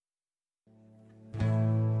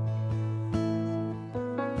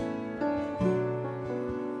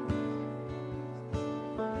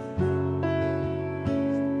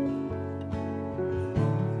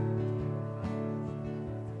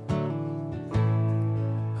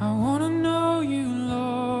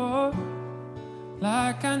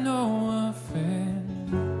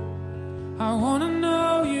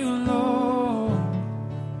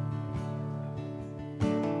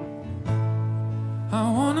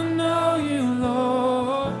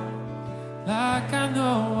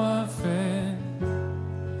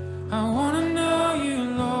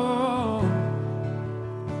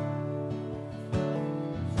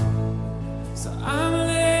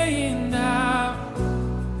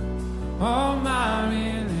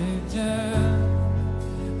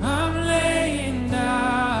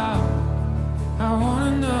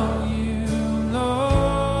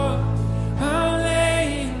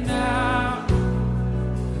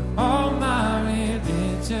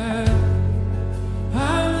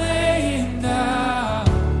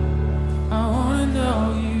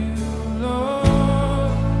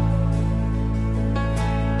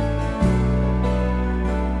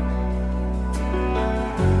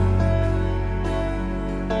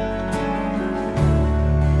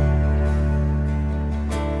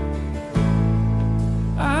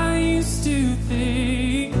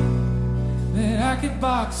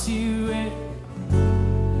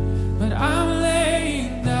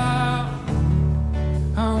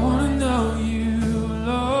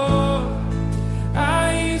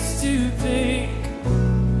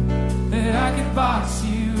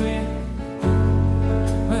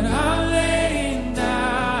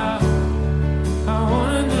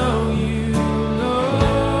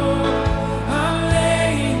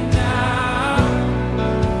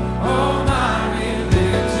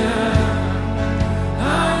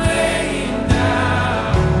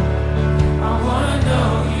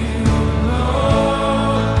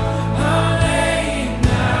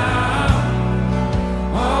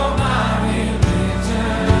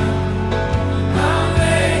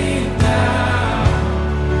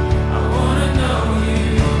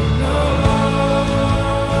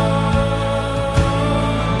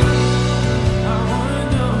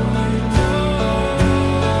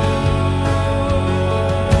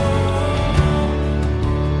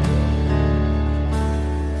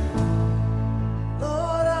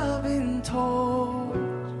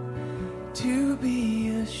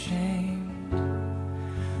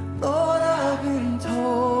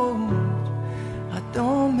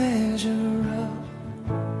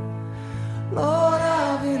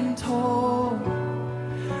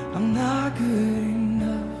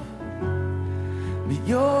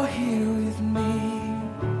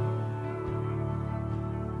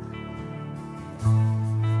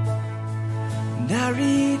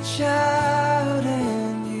reach out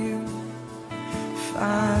and you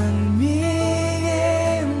find me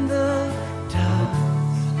in the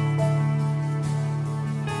dust.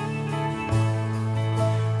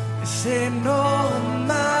 You say no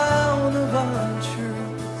amount of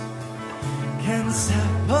untruth can separate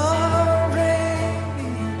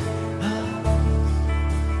us.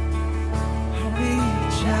 I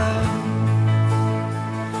reach out,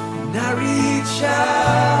 and I reach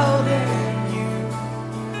out and you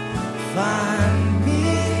find me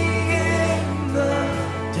in the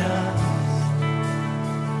dust.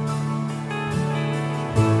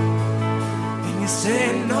 And you say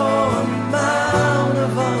no amount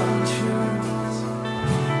of untruth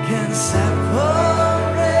can separate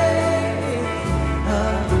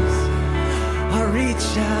us. I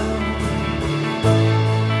reach out,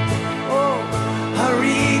 oh, I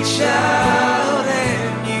reach out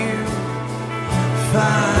and you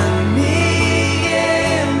find me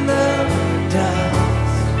in the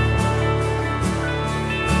dust.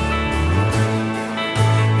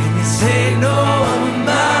 And you say no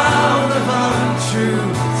amount of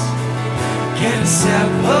untruths can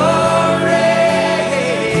separate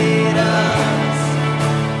us.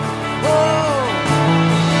 Oh,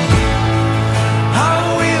 I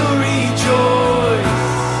will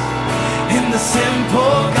rejoice in the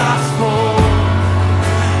simple gospel.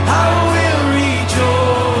 I will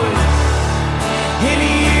rejoice in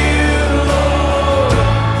you, Lord.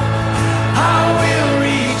 I will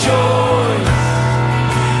rejoice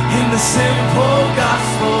in the simple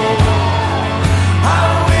gospel. I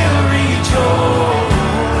will rejoice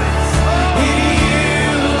in you,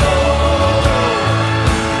 Lord.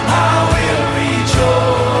 I will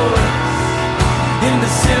rejoice in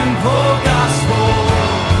the simple gospel.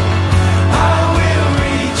 I will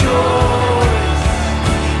rejoice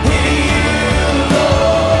in you,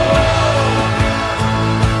 Lord.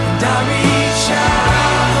 And I reach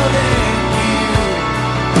out and you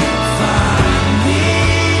find me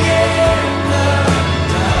in the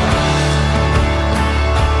dust.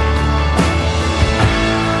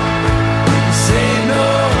 Say no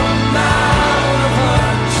amount of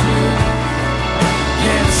untruth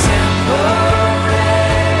can separate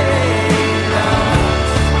us.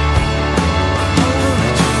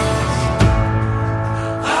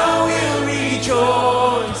 I will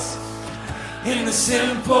rejoice in the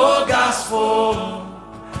simple gospel.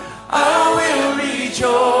 I will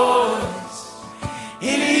rejoice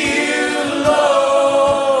in you,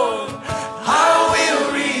 Lord. I will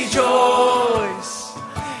rejoice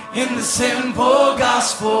in the simple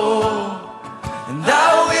gospel. And I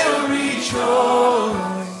will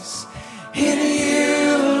rejoice in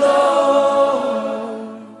you, Lord.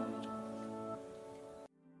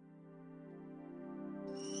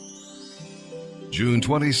 June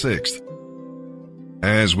 26th.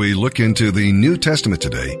 As we look into the New Testament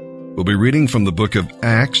today, we'll be reading from the book of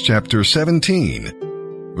Acts chapter 17,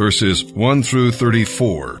 verses 1 through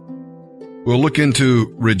 34. We'll look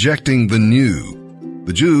into rejecting the new.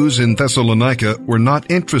 The Jews in Thessalonica were not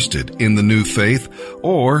interested in the new faith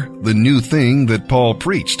or the new thing that Paul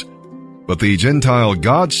preached, but the Gentile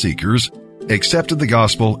God-seekers accepted the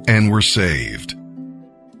gospel and were saved.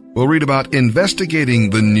 We'll read about investigating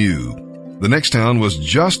the new. The next town was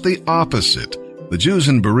just the opposite. The Jews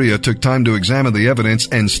in Berea took time to examine the evidence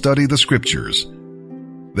and study the scriptures.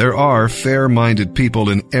 There are fair-minded people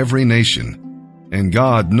in every nation, and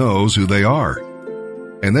God knows who they are.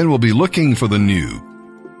 And then we'll be looking for the new.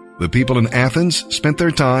 The people in Athens spent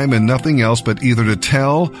their time in nothing else but either to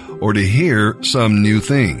tell or to hear some new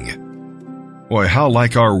thing. Boy, how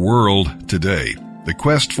like our world today. The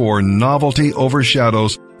quest for novelty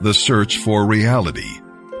overshadows the search for reality.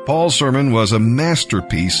 Paul's sermon was a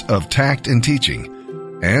masterpiece of tact and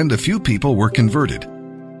teaching, and a few people were converted.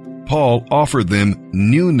 Paul offered them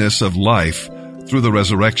newness of life through the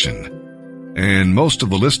resurrection, and most of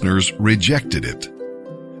the listeners rejected it.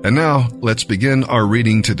 And now, let's begin our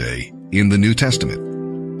reading today in the New Testament.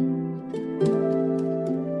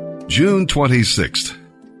 June 26th,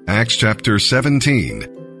 Acts chapter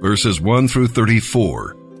 17, verses 1 through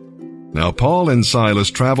 34. Now Paul and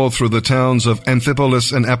Silas traveled through the towns of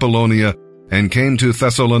Amphipolis and Apollonia and came to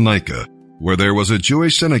Thessalonica, where there was a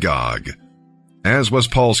Jewish synagogue. As was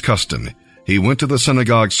Paul's custom, he went to the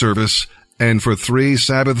synagogue service, and for 3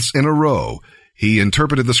 Sabbaths in a row, he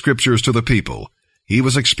interpreted the scriptures to the people. He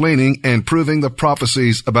was explaining and proving the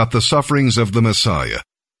prophecies about the sufferings of the Messiah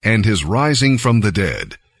and his rising from the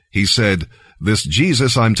dead. He said, "This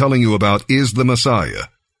Jesus I'm telling you about is the Messiah."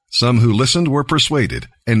 Some who listened were persuaded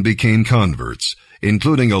and became converts,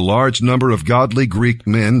 including a large number of godly Greek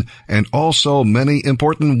men and also many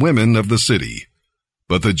important women of the city.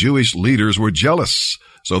 But the Jewish leaders were jealous,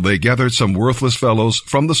 so they gathered some worthless fellows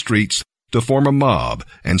from the streets to form a mob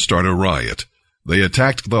and start a riot. They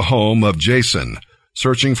attacked the home of Jason,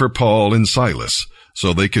 searching for Paul and Silas,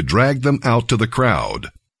 so they could drag them out to the crowd.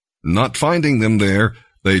 Not finding them there,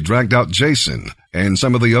 they dragged out Jason and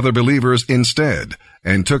some of the other believers instead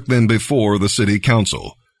and took them before the city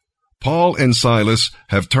council. Paul and Silas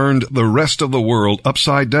have turned the rest of the world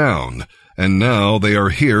upside down, and now they are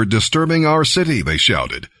here disturbing our city, they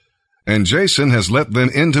shouted. And Jason has let them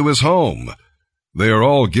into his home. They are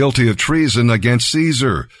all guilty of treason against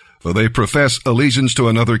Caesar, for they profess allegiance to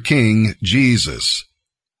another king, Jesus.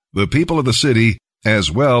 The people of the city, as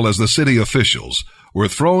well as the city officials, were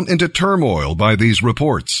thrown into turmoil by these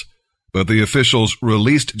reports. But the officials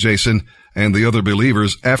released Jason and the other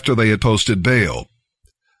believers after they had posted bail.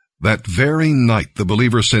 That very night the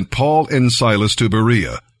believers sent Paul and Silas to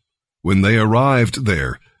Berea. When they arrived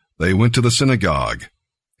there, they went to the synagogue.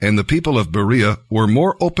 And the people of Berea were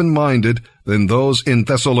more open-minded than those in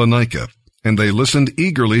Thessalonica, and they listened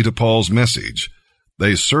eagerly to Paul's message.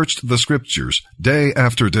 They searched the scriptures day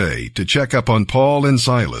after day to check up on Paul and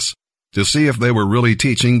Silas, to see if they were really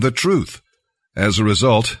teaching the truth. As a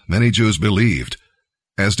result, many Jews believed,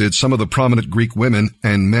 as did some of the prominent Greek women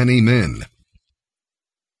and many men.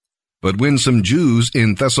 But when some Jews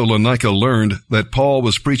in Thessalonica learned that Paul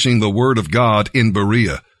was preaching the word of God in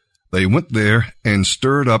Berea, they went there and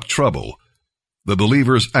stirred up trouble. The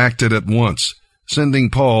believers acted at once, sending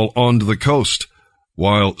Paul on to the coast,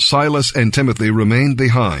 while Silas and Timothy remained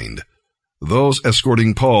behind. Those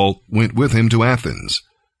escorting Paul went with him to Athens.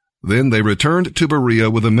 Then they returned to Berea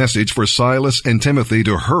with a message for Silas and Timothy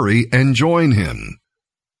to hurry and join him.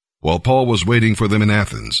 While Paul was waiting for them in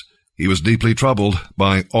Athens, he was deeply troubled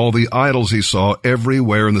by all the idols he saw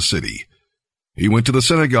everywhere in the city. He went to the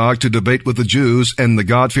synagogue to debate with the Jews and the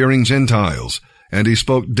God-fearing Gentiles, and he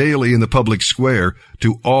spoke daily in the public square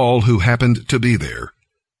to all who happened to be there.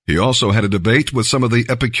 He also had a debate with some of the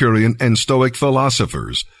Epicurean and Stoic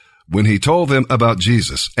philosophers. When he told them about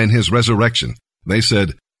Jesus and his resurrection, they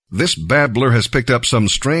said, "This babbler has picked up some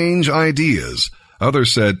strange ideas."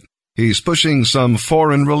 Others said, "He's pushing some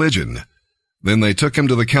foreign religion." Then they took him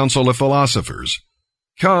to the council of philosophers.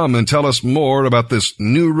 "Come and tell us more about this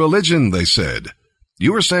new religion," they said.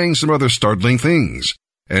 "You are saying some other startling things,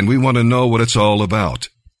 and we want to know what it's all about."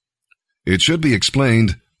 It should be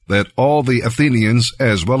explained that all the Athenians,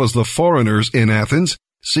 as well as the foreigners in Athens,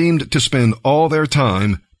 seemed to spend all their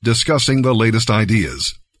time discussing the latest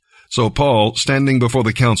ideas. So Paul, standing before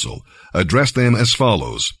the council, addressed them as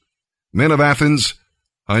follows: "Men of Athens,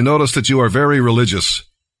 I notice that you are very religious.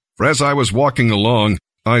 For as I was walking along,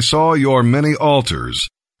 I saw your many altars,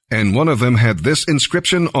 and one of them had this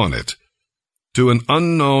inscription on it: To an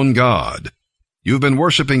unknown God. You've been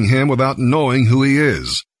worshiping him without knowing who he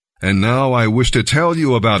is, and now I wish to tell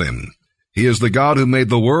you about him. He is the God who made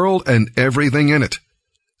the world and everything in it.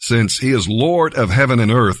 Since he is Lord of heaven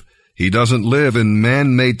and earth, he doesn't live in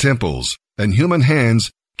man-made temples, and human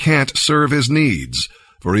hands can't serve his needs,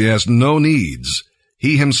 for he has no needs.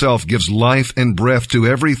 He himself gives life and breath to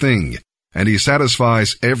everything, and he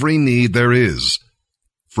satisfies every need there is.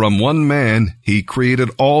 From one man, he created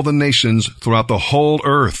all the nations throughout the whole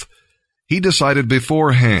earth. He decided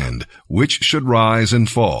beforehand which should rise and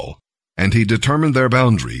fall, and he determined their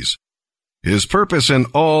boundaries. His purpose in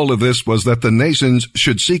all of this was that the nations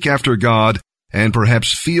should seek after God and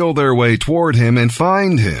perhaps feel their way toward him and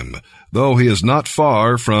find him, though he is not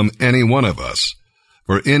far from any one of us.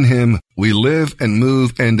 For in him we live and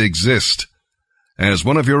move and exist. As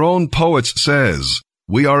one of your own poets says,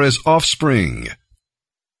 we are his offspring.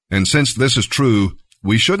 And since this is true,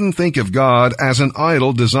 we shouldn't think of God as an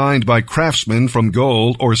idol designed by craftsmen from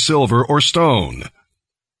gold or silver or stone.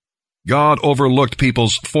 God overlooked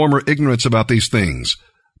people's former ignorance about these things,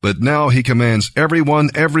 but now he commands everyone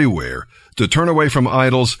everywhere to turn away from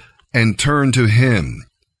idols and turn to him.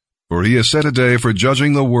 For he has set a day for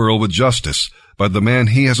judging the world with justice by the man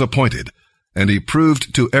he has appointed, and he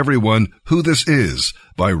proved to everyone who this is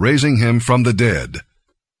by raising him from the dead.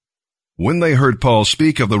 When they heard Paul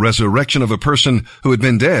speak of the resurrection of a person who had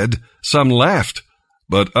been dead, some laughed,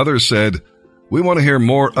 but others said, "We want to hear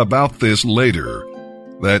more about this later."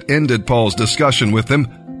 That ended Paul's discussion with them,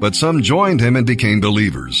 but some joined him and became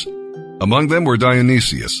believers. Among them were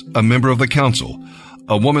Dionysius, a member of the council,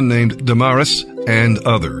 a woman named Damaris, and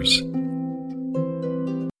others.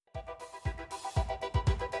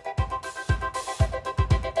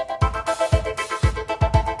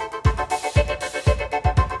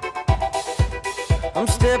 I'm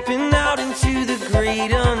stepping out into the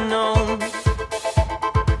great unknown.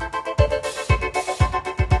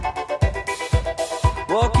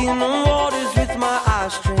 Walking on waters with my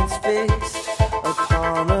eyes transfixed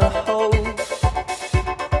upon a hope.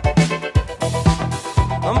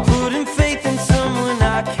 I'm putting faith in someone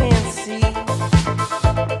I can't see.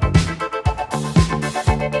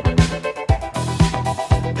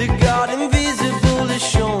 The God invisible has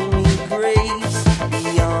shown me grace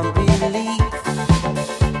beyond belief.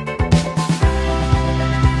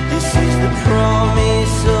 This is the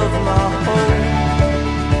promise of my hope,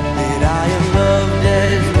 that I am loved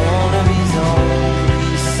as one of his own.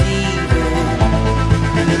 Receive it,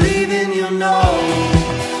 believe in, you'll know.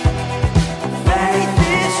 Faith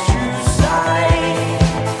is true sight.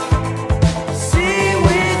 See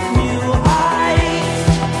with new eyes.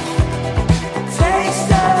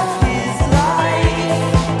 Taste of his light.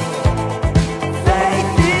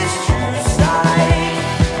 Faith is true sight.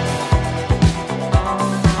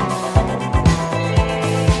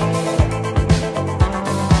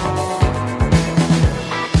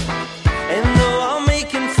 And though I'm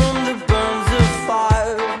making from the burns of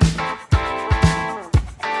fire,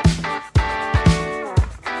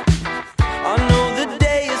 I know the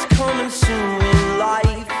day is coming soon when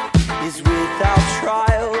life is without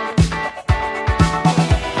trial.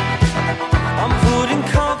 I'm putting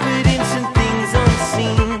confidence in things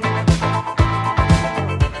unseen.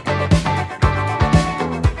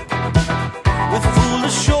 With full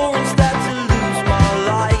assurance that to lose my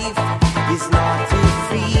life is not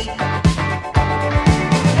defeat.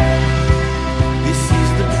 This is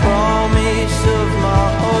the promise of my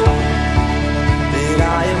hope, that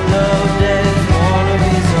I am loved as one of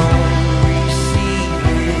his own. Receive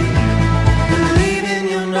it, believe in,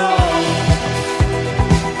 you'll know.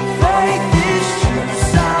 Faith is true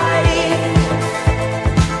sight.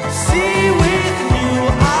 See with new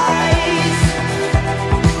eyes.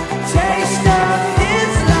 Taste of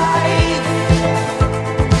his life.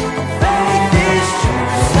 Faith is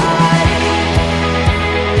true sight.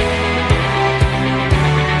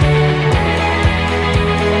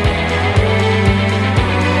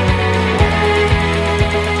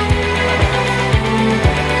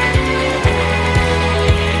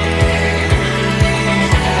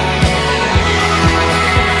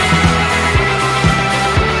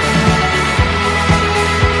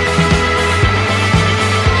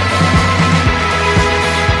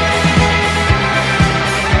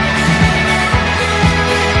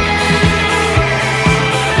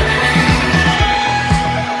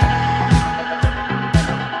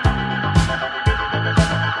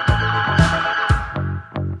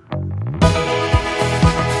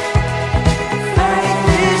 Faith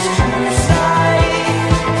is true sight.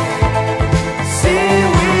 See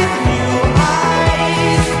with new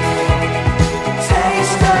eyes.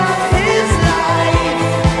 Taste of his life.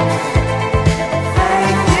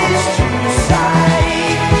 Faith is true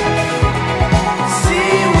sight.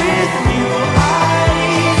 See with new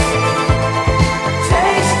eyes.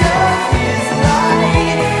 Taste of his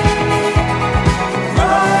life.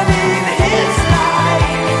 Run in his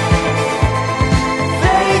light.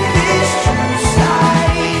 Faith is true sight.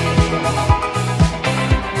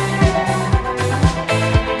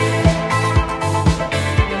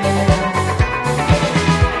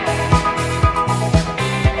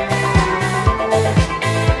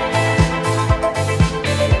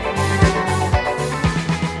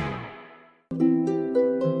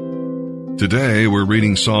 Today we're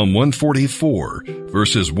reading Psalm 144,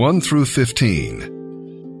 verses 1 through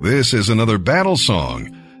 15. This is another battle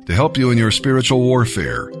song to help you in your spiritual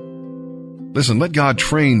warfare. Listen, let God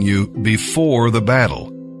train you before the battle.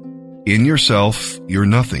 In yourself, you're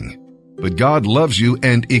nothing, but God loves you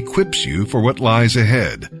and equips you for what lies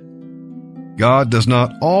ahead. God does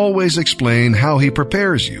not always explain how he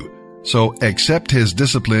prepares you, so accept his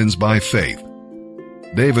disciplines by faith.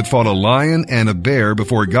 David fought a lion and a bear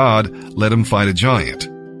before God let him fight a giant.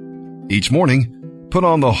 Each morning, put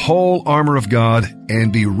on the whole armor of God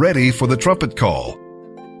and be ready for the trumpet call.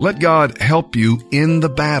 Let God help you in the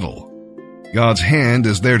battle. God's hand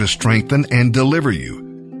is there to strengthen and deliver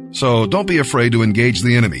you. So don't be afraid to engage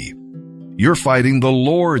the enemy. You're fighting the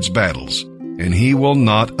Lord's battles, and he will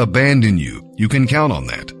not abandon you. You can count on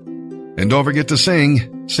that. And don't forget to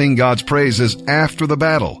sing God's praises after the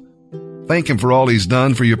battle. Thank him for all he's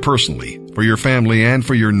done for you personally, for your family, and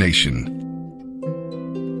for your nation.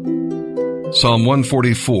 Psalm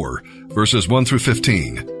 144, verses 1 through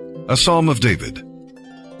 15, a psalm of David.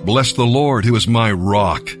 Bless the Lord, who is my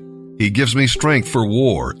rock. He gives me strength for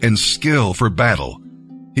war and skill for battle.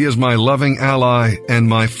 He is my loving ally and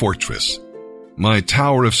my fortress, my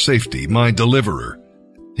tower of safety, my deliverer.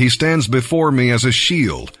 He stands before me as a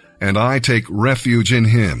shield, and I take refuge in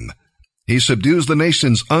him. He subdues the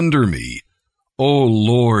nations under me. O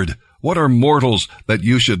Lord, what are mortals that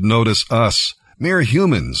you should notice us, mere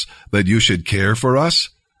humans that you should care for us?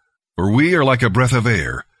 For we are like a breath of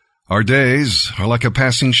air. Our days are like a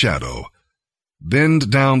passing shadow. Bend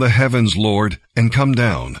down the heavens, Lord, and come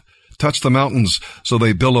down. Touch the mountains so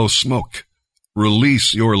they billow smoke.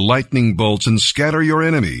 Release your lightning bolts and scatter your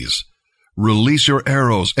enemies. Release your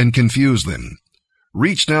arrows and confuse them.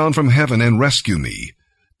 Reach down from heaven and rescue me.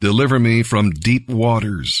 Deliver me from deep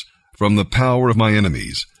waters, from the power of my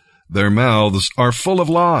enemies. Their mouths are full of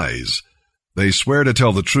lies. They swear to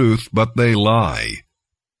tell the truth, but they lie.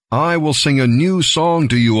 I will sing a new song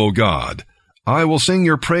to you, O God. I will sing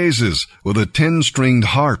your praises with a 10-stringed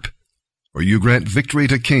harp. For you grant victory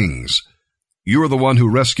to kings. You are the one who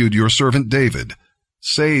rescued your servant David.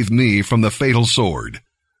 Save me from the fatal sword.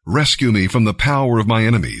 Rescue me from the power of my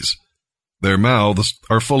enemies. Their mouths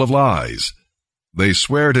are full of lies. They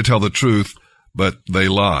swear to tell the truth, but they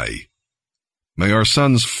lie. May our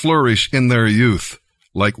sons flourish in their youth,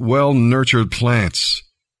 like well-nurtured plants.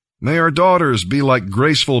 May our daughters be like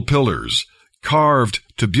graceful pillars, carved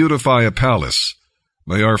to beautify a palace.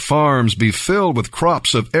 May our farms be filled with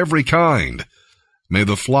crops of every kind. May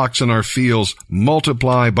the flocks in our fields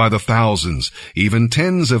multiply by the thousands, even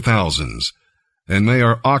tens of thousands. And may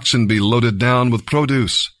our oxen be loaded down with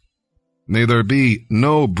produce. May there be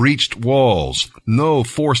no breached walls, no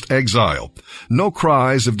forced exile, no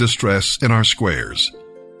cries of distress in our squares.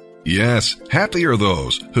 Yes, happy are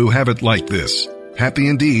those who have it like this. Happy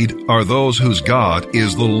indeed are those whose God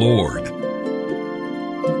is the Lord.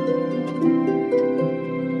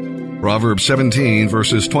 Proverbs 17,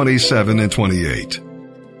 verses 27 and 28.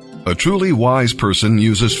 A truly wise person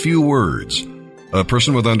uses few words. A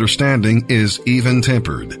person with understanding is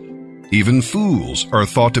even-tempered. Even fools are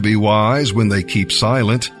thought to be wise when they keep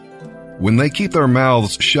silent. When they keep their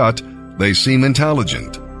mouths shut, they seem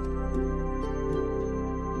intelligent.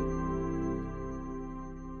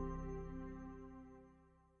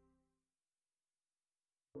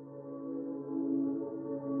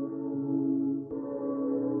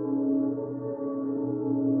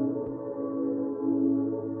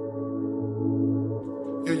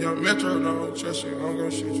 Young Metro, don't trust you, I'm gonna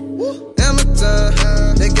shoot you. Hammer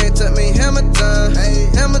time, they can't touch me, hammer time. Hey,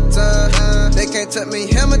 hammer time, they can't touch me,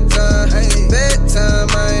 hammer time. Hey, bedtime,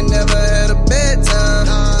 I ain't never had a bedtime.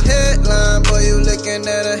 Headline, boy, you looking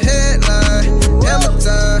at a headline. Hammer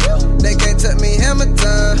time, they can't touch me, hammer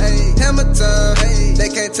time. Hey, hammer time, they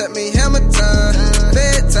can't touch me, hammer time.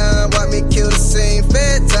 Bedtime, watch me kill the scene,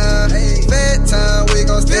 bedtime. Bedtime, we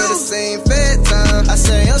gon' steal the scene, bedtime. I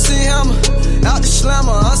say, MC Hammer, out the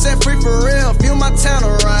slammer, I'm set free for real. Feel my town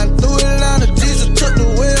around through Atlanta. Jesus took the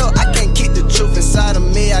wheel. I can't keep the truth inside of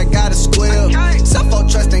me. I gotta squeal. Self-on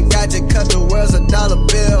trust and God just cut the world's $1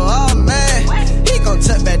 bill. Oh man, he gon'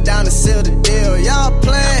 tuck back down and seal the deal. Y'all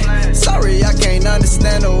playing? Sorry, I can't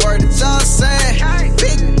understand the word that y'all saying.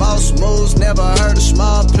 Big boss moves, never heard of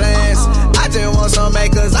small plans. I just want some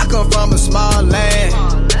acres. I come from a small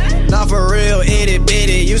land. Not for real, itty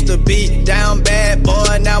bitty. Used to be down bad,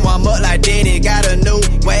 boy. Now I'm up like Diddy. Got a new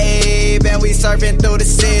wave, and we surfing through the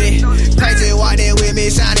city. Crazy walking with me,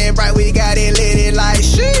 shining bright. We got it lit like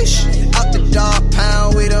sheesh. Out the dog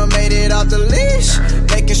pound, we done made it off the leash.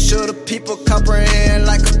 Making sure the people comprehend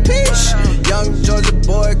like a peach. Young Georgia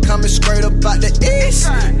boy coming straight up out the east.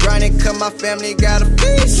 Grinding 'cause my family got a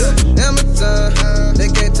feast. Hammer time, they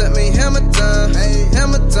can't touch me, hammer time.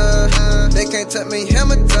 Hammer time, they can't touch me,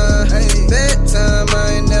 hammer time. Bedtime,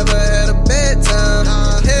 I ain't never had a bedtime.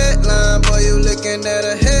 Headline, boy, you looking at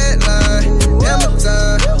a headline. Hammer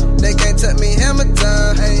time, they can't touch me, hammer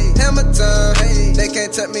time. Hammer time, they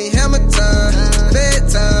can't touch me, hammer time.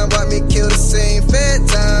 Bedtime, watch me kill the scene,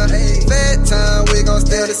 bedtime. Bedtime, we gon'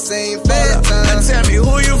 steal the scene, bedtime. Now tell me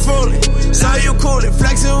who you fooling, saw you coolin',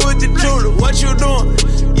 flexing with the jeweler, what you doing?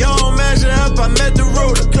 You don't measure up, I met the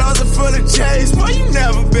ruler, closet full of chains, boy, you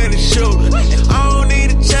never been a shooter. I don't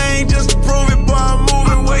need a chain just to prove it, boy, I'm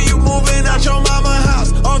moving. Where you moving? Out your mama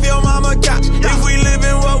house, off your mama couch. If we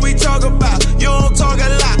living what we talk about, you don't talk a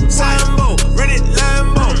lot. Sambo, rented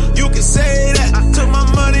Lambo, you can say that. Took my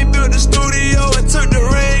money, built the studio, and took the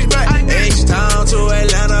range back. H-Town to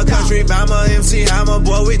Atlanta, country, Bama, MC Hammer,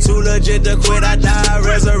 boy, we too legit to quit. I die,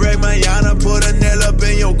 resurrect Mayana, put a nail up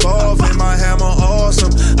in your coffin. My hammer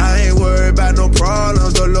awesome, I ain't worried about no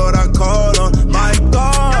problems. The Lord I call on, my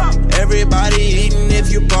God. Everybody eating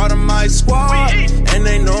if you part of my squad. And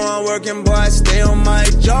they know I'm working, boy, I stay on my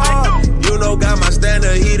job. You know, got my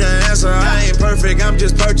standard, he the answer. I ain't perfect, I'm I'm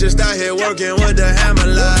just purchased out here working with the hammer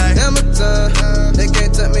like hammer time. They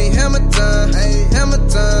can't touch me, hammer time. Hammer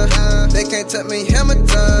time. They can't touch me, hammer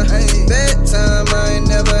time. Bedtime, I ain't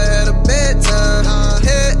never had a bedtime.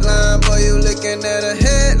 Headline, boy, you looking at a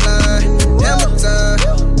headline. Hammer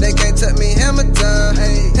time. They can't touch me, hammer time.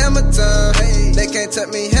 Hammer time. They can't touch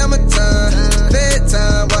me, hammer time.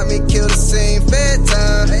 Bedtime, watch me kill the scene. Fed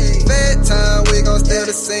time, we gon' steal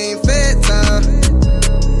the scene.